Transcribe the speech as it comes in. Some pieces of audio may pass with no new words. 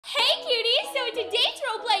Hey cuties! So in today's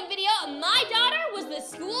role-playing video, my daughter was the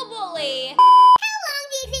school bully. How long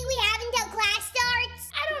do you think we have until class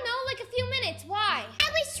starts? I don't know, like a few minutes. Why? I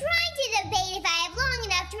was trying to debate if I have long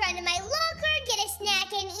enough to run to my locker, get a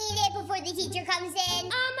snack, and eat it before the teacher comes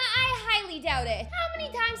in. I highly doubt it. How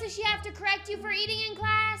many times does she have to correct you for eating in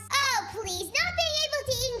class? Oh, please, not being able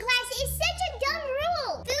to eat in class is such a dumb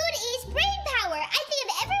rule. Food is brain power. I think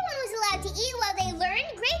if everyone was allowed to eat while they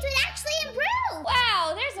learned, grades would actually improve.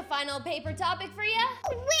 Wow, there's a final paper topic for you.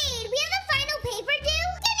 Wait, we have a final paper due?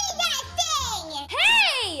 Give me that thing!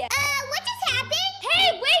 Hey! What just happened?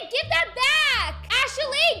 Hey, wait, give that back!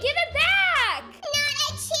 Ashley, give it back! Not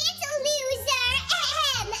a chance, loser!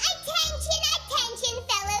 Ahem! Attention, attention,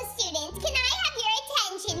 fellow students. Can I have your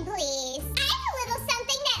attention, please? I have a little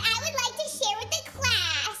something that I would like to share with the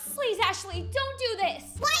class. Please, Ashley, don't do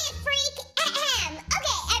this. Quiet, freak! Ahem!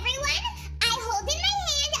 Okay, everyone, I hold in my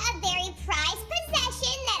hand a very prized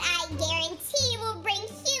possession that I guarantee will bring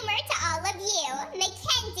humor to all of you.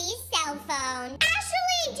 Mackenzie's cell phone.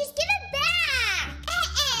 Ashley, just give it back!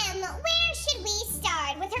 Ahem! Where should we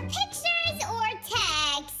start? With her pictures or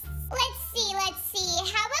texts? Let's see.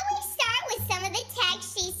 How about we start with some of the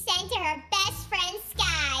texts she sent to her best friend,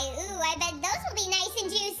 Sky? Ooh, I bet those will be nice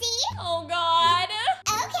and juicy. Oh, God.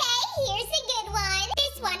 Okay, here's a good one.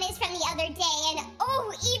 This one is from the other day, and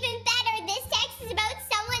oh, even better, this text is about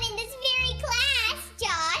someone in this very class.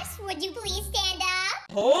 Josh, would you please stand up?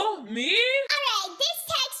 Huh? Me? Alright, this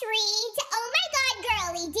text reads, oh my god,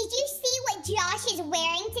 girly, did you see what Josh is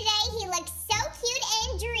wearing today? He looks so cute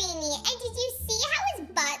and dreamy. And did you see how his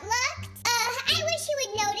butt looked? I wish you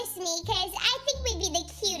would notice me, because I think we'd be the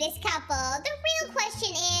cutest couple. The real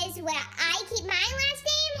question is, would I keep my last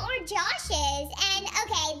name or Josh's? And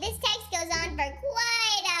okay, this text goes on for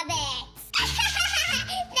quite a bit.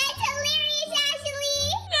 That's hilarious, Ashley!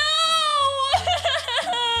 No!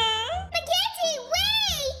 Mackenzie,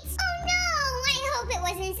 wait! Oh no, I hope it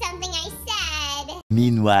wasn't something I said.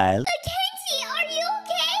 Meanwhile, Mackenzie, are you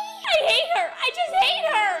okay? I hate her. I just hate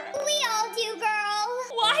her. We all do, girl.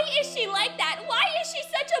 Why is she like that? Why is she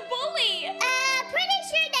such a bully? Pretty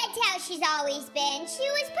sure that's how she's always been. She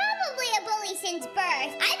was probably a bully since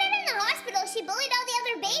birth. I bet in the hospital she bullied all the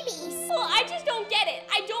other babies. Well, I just don't get it.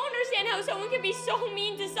 I don't understand how someone can be so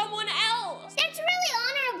mean to someone else. That's really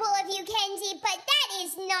honorable of you, Kenzie, but that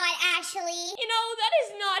is not Ashley. You know, that is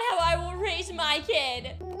not how I will raise my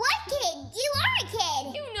kid. What kid? You are a kid.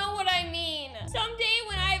 You know what I mean. Someday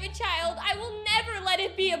when I have a child, I will never let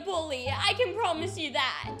it be a bully. I can promise you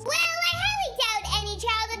that. Well, I highly doubt any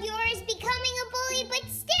child of yours becoming a bully, but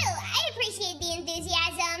still, I appreciate the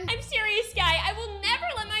enthusiasm. I'm serious, Sky. I will never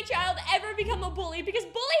let my child ever become a bully because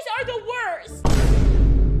bullies are the worst.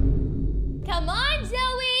 Come on,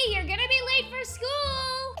 Zoe. You're gonna be late for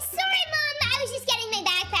school. Sorry, Mom. I was just getting my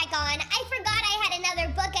backpack on. I forgot I had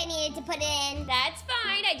another book I needed to put in. That's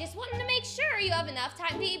fine. I just wanted to make sure you have enough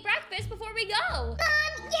time to eat breakfast before we go.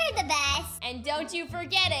 Mom, you're the best. And don't you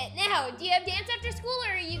forget it. Now, do you have dance after school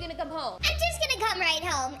or are you gonna come home? I'm just gonna come right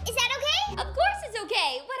home. Is that okay? Of course it's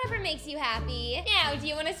okay. Whatever makes you happy. Now, do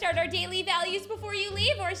you want to start our daily values before you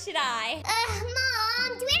leave or should I?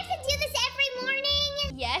 Mom, do we have to do this every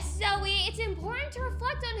morning? Yes, Zoe. It's important to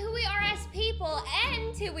reflect on who we are as people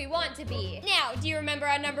and who we want to be. Now, do you remember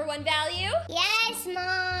our #1 value? Yes,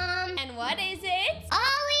 Mom. And what is it?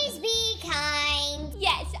 Always be kind.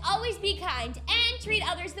 Yes, always be kind and treat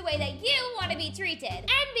others the way that you want to be treated.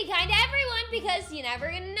 And be kind to everyone because you're never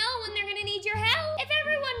gonna know when they're gonna need your help. If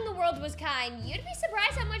everyone in the world was kind, you'd be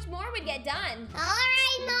surprised how much more would get done. All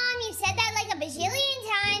right, Mom, you said that like a bajillion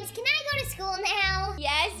times. Can I go to school now?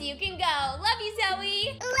 Yes, you can go. Love you, Zoe.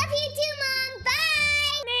 Love you too, Mom.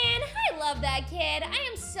 Bye. Man, I love that kid. I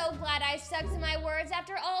am so glad I stuck to my words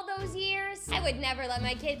after all those years. I would never let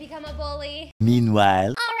my kid become a bully. meanwhile,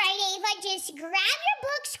 All right, Ava, just grab your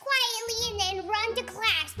books quietly and then run to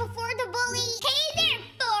class before the bully. Hey there,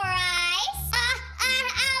 Four Eyes.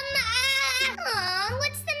 Aw,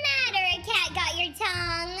 what's the matter? A cat got your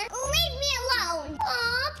tongue. Leave me alone.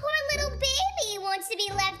 Aw, poor little baby wants to be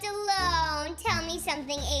left alone. Tell me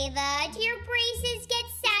something, Ava. Do your braces get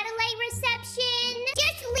satellite reception?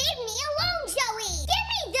 Just leave me alone, Zoe. Give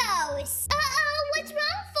me those. What's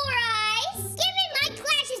wrong, Four Eyes? Give me my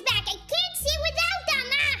glasses back. I can't see without them.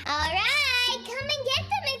 All right, come and get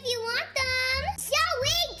them if you want them.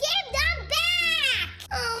 Zoe, give them back.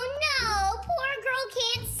 Oh no, poor girl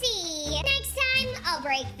can't see. Next time, I'll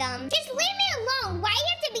break them. Just leave me alone. Why do you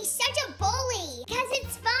have to be such a bully? Because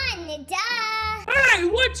it's fun, duh. Hey,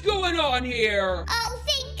 what's going on here? Oh,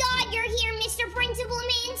 thank God you're here, Mr. Principal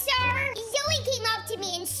Man, sir. Zoe came up to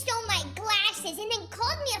me and stole my glasses and then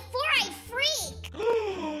called me a four-eyed freak.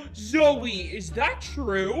 Zoe, is that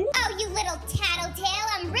true? Oh, you little tattletale,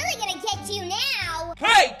 I'm really gonna get you now.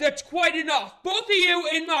 Hey, that's quite enough. Both of you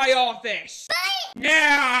in my office. But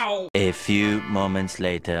Now! A few moments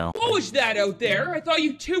later. What was that out there? I thought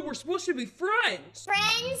you two were supposed to be friends.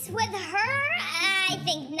 friends with her? I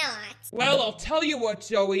think not. Well, I'll tell you what,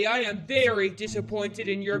 Zoe, I am very disappointed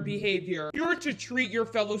in your behavior. You're to treat your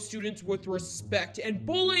fellow students with respect, and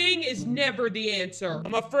bullying is never the answer.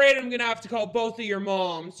 I'm afraid I'm gonna have to call both of your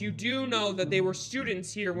moms. You do know that they were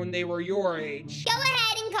students here when they were your age. Go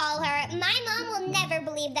ahead and call her. My mom will never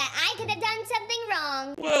believe that I could have done something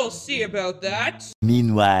wrong. We'll see about that.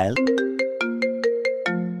 Meanwhile.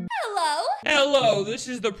 Hello? Hello, this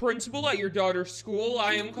is the principal at your daughter's school.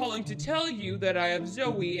 I am calling to tell you that I have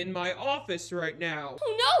Zoe in my office right now.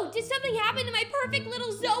 Oh no, did something happen to my perfect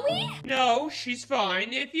little Zoe? No, she's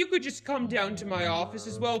fine. If you could just come down to my office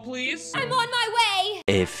as well, please. I'm on my way.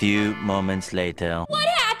 A few moments later. What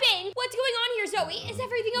happened? What's going on here, Zoe? Is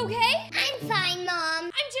everything okay? I'm fine, Mom.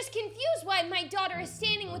 I'm just confused why my daughter is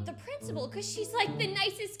standing with the principal, because she's like the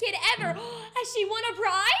nicest kid ever. Has she won a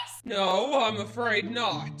prize? No, I'm afraid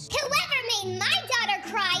not. Whoever made my daughter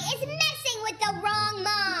cry is messing with the wrong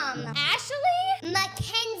mom. Ashley?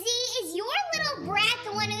 Mackenzie, is your little brat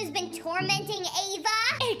the one who's been tormenting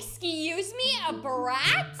Ava? Excuse me, a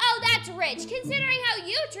brat? Oh, that's rich, considering how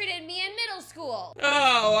you treated me in middle school.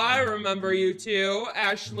 Oh, I remember you two.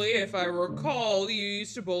 Ashley, if I recall, you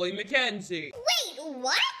used to bully Mackenzie. Wait,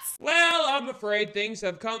 what? Well, I'm afraid things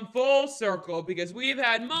have come full circle because we've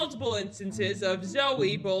had multiple instances of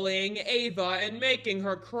Zoe bullying Ava and making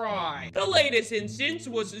her cry. The latest instance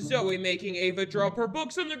was Zoe making Ava drop her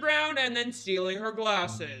books on the ground and then stealing her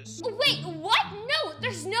glasses. Wait, what? No,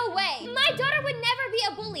 there's no way. My daughter would never be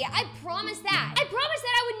a bully. I promise that. I promise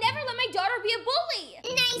that I would never let my daughter be a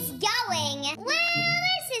bully. Nice going. Well,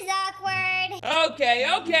 this is awkward. Okay,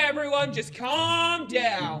 everyone, just calm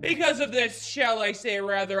down. Because of this, shall I say,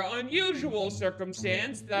 rather unusual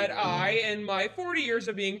circumstance that I, in my 40 years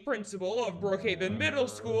of being principal of Brookhaven Middle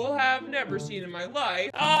School, have never seen in my life,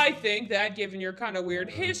 I think that given your kind of weird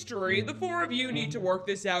history, the four of you need to work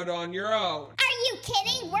this out on your own. Are you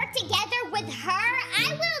kidding? Work together with her?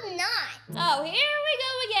 I will not. Oh, here we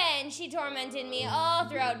go again. She tormented me all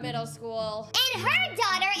throughout middle school. And her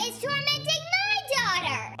daughter is tormenting my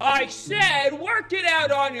daughter. I said work it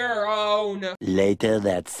out on your own. Later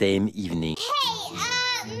that same evening. Hey,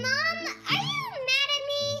 Mom, are you mad at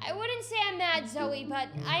me? I wouldn't say I'm mad, Zoe, but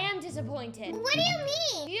I am disappointed. What do you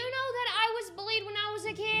mean? Do you know that I was bullied when I was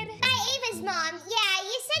a kid? By Ava's mom. Yeah,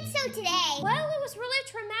 you said so today. Well, it was really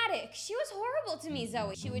traumatic. She was horrible to me,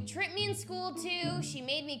 Zoe. She would trip me in school, too. She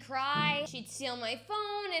made me cry. She'd steal my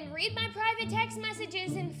phone and read my private text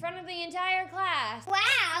messages in front of the entire class.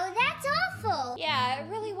 Wow, that's awful. Yeah, it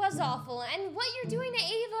really was awful. And what you're doing to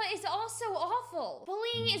Ava is also awful.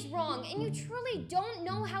 Bullying is wrong, and you truly don't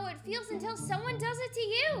know how it feels until someone does it to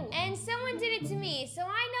you. And someone did it to me, so I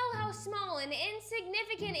know how small and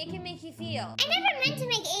insignificant it can make you feel. I never meant to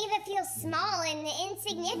make Ava feel small and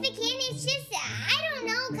insignificant. It's just, I don't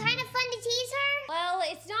know, kind of fun to tease her. Well,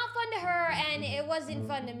 it's not fun to her, and it wasn't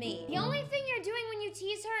fun to me. The only thing you're doing when you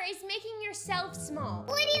tease her is making yourself small.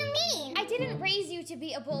 What do you mean? I didn't raise you to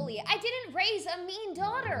be a bully. I didn't raise a mean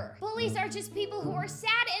daughter. Bullies are just people who are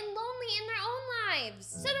sad and lonely in their own lives.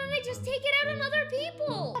 So then they just take it out on other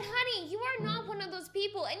people. But honey, you are not one of those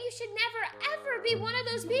people, and you should never, ever be one of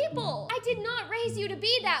those people. I did not raise you to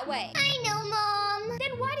be that way. I know, Mom.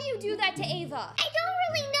 Then why do you do that to Ava? I don't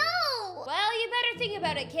really know. Well, you better think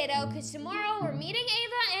about it, kiddo, because tomorrow we're meeting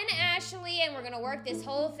Ava and Ashley, and we're gonna work this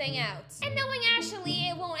whole thing out. And knowing Ashley,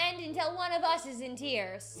 it won't end until one of us is in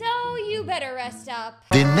tears. So you better rest up.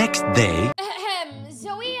 The next day. Ahem.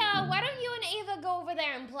 Zoe, why don't you and Ava go over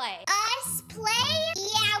there and play? Us play?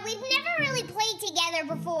 Yeah, we've never really played together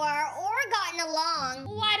before or gotten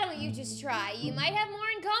along. Why don't you just try? You might have more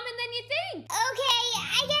in common than you think. Okay,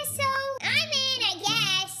 I guess so. I'm in, I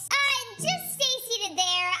guess. Just stay seated there.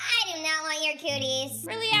 I do not want your cooties.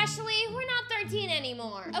 Really, Ashley? We're not 13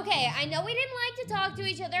 anymore. Okay, I know we didn't like to talk to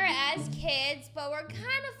each other as kids, but we're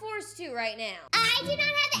kind of forced to right now. I do not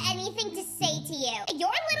have anything to say to you.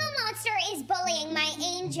 Your little monster is bullying my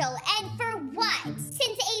angel, and for what? Since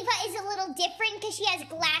Ava is a little different because she has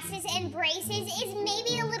glasses and braces, is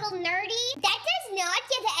maybe a little nerdy, that does not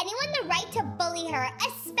give anyone the right to bully her,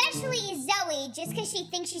 especially Zoe, just because she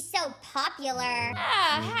thinks she's so popular.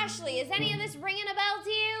 Ashley, is any of this ringing a bell to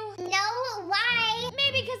you? No, why?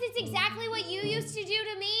 Maybe because it's exactly what you used to do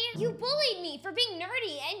to me. You bullied me for for being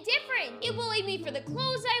nerdy and different. You bullied me for the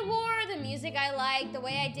clothes I wore, the music I liked, the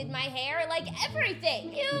way I did my hair, like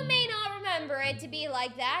everything. You may not remember it to be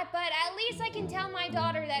like that, but at least I can tell my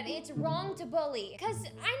daughter that it's wrong to bully, because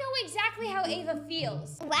I know exactly how Ava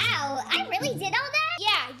feels. Wow, I really did all that?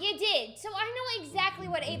 Yeah, you did. So I know exactly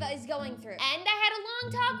what Ava is going through. And I had a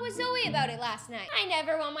long talk with Zoe about it last night. I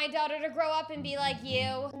never want my daughter to grow up and be like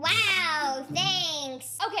you. Wow,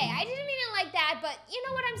 thanks. Okay, I didn't mean it like that, but you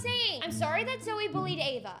know what I'm saying. I'm sorry that Zoe bullied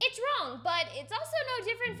Ava. It's wrong, but it's also no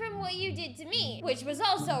different from what you did to me, which was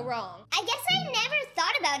also wrong. I guess I never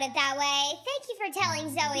thought about it that way. Thank you for telling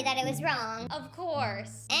Zoe that it was wrong. Of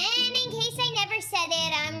course. And in case I never said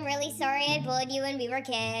it, I'm really sorry I bullied you when we were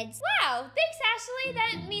kids. Wow, thanks Ashley,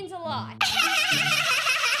 that means a lot.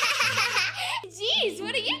 Jeez,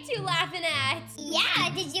 what are you two laughing at? Yeah,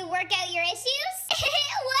 did you work out your issues?